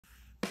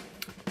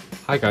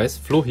Hi guys,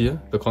 Flo here,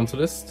 the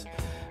consolist.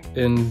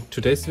 In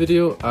today's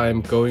video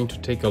I'm going to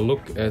take a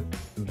look at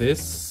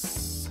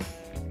this.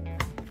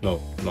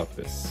 No, not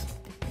this.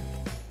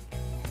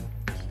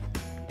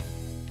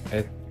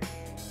 At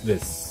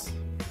this.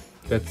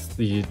 That's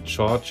the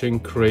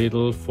charging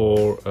cradle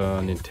for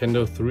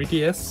Nintendo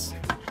 3DS.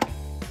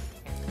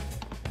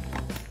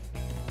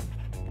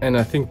 And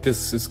I think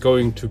this is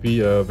going to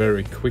be a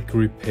very quick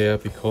repair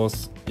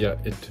because, yeah,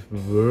 it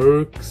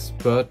works,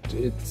 but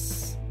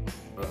it's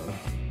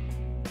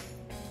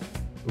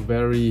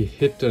very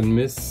hit and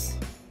miss.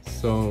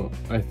 So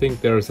I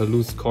think there is a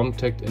loose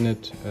contact in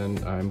it,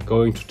 and I'm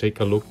going to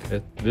take a look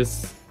at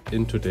this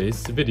in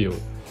today's video.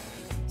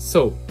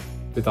 So,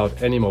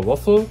 without any more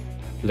waffle,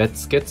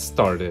 let's get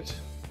started.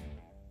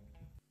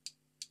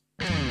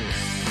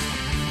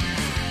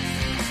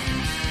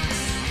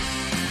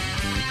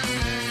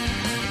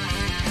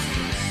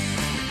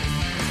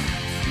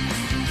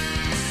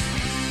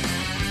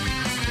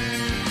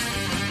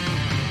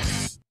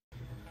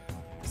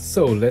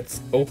 So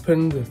let's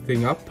open the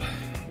thing up.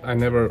 I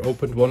never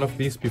opened one of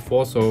these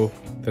before, so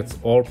that's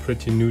all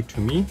pretty new to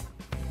me.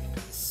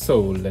 So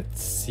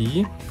let's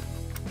see.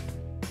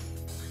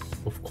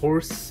 Of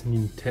course,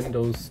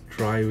 Nintendo's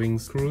driving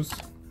screws.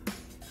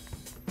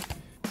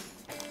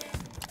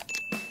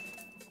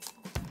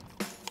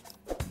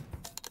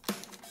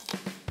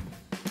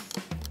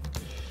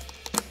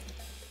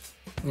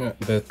 Yeah,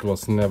 that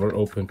was never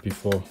opened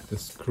before. The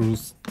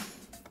screws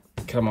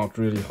come out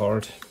really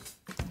hard.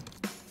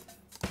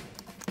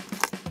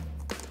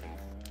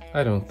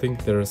 I don't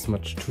think there is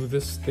much to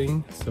this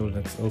thing, so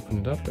let's open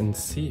it up and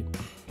see.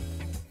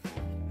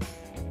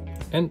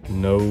 And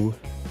no.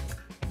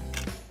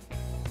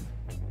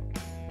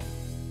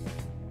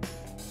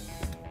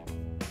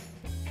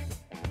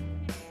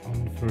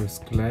 On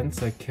first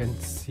glance I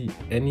can't see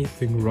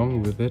anything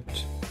wrong with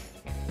it.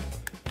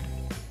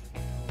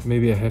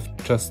 Maybe I have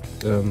just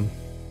to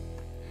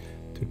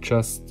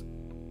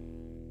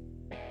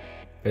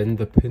bend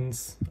the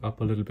pins up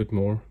a little bit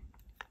more.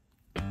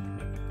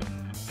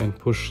 And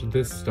push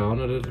this down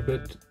a little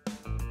bit.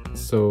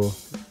 So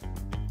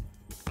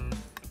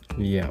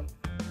yeah,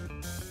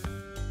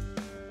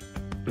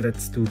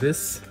 let's do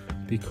this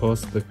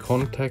because the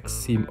contacts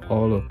seem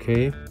all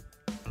okay.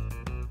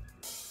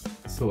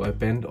 So I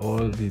bend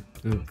all the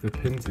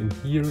pins in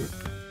here,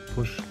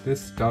 push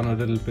this down a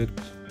little bit,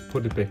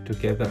 put it back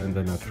together, and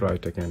then I try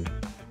it again.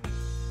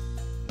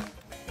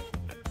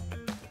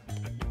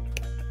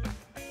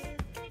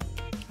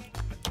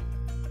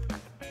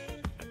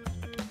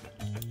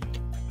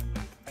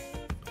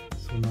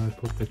 So now I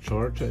put the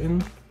charger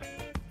in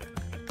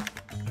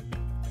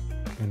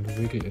and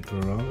wiggle it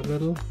around a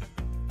little,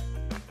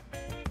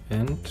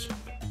 and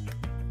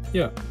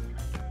yeah,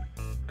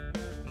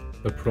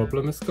 the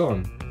problem is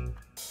gone.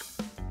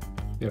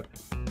 Yeah,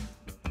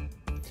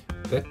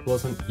 that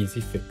was an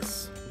easy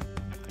fix.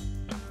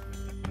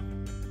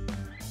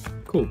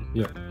 Cool,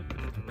 yeah,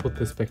 put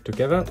this back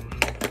together.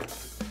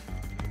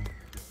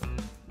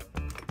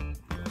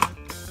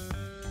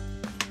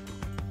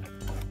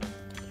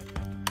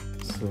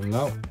 So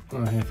now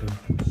I have a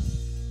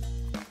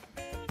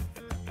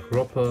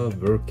proper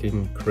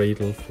working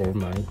cradle for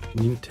my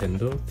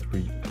Nintendo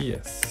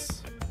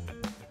 3DS.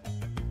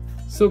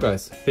 So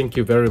guys, thank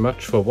you very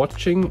much for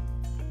watching.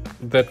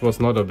 That was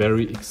not a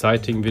very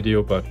exciting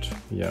video, but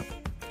yeah,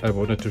 I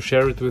wanted to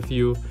share it with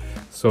you.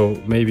 So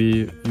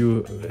maybe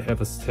you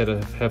have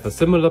a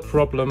similar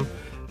problem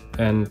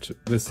and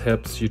this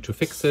helps you to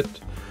fix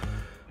it.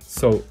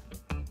 So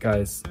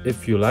guys,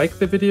 if you like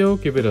the video,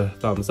 give it a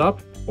thumbs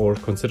up or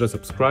consider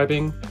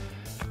subscribing.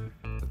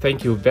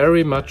 Thank you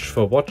very much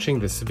for watching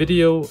this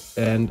video,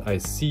 and I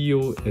see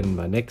you in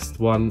my next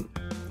one.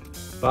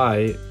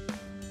 Bye.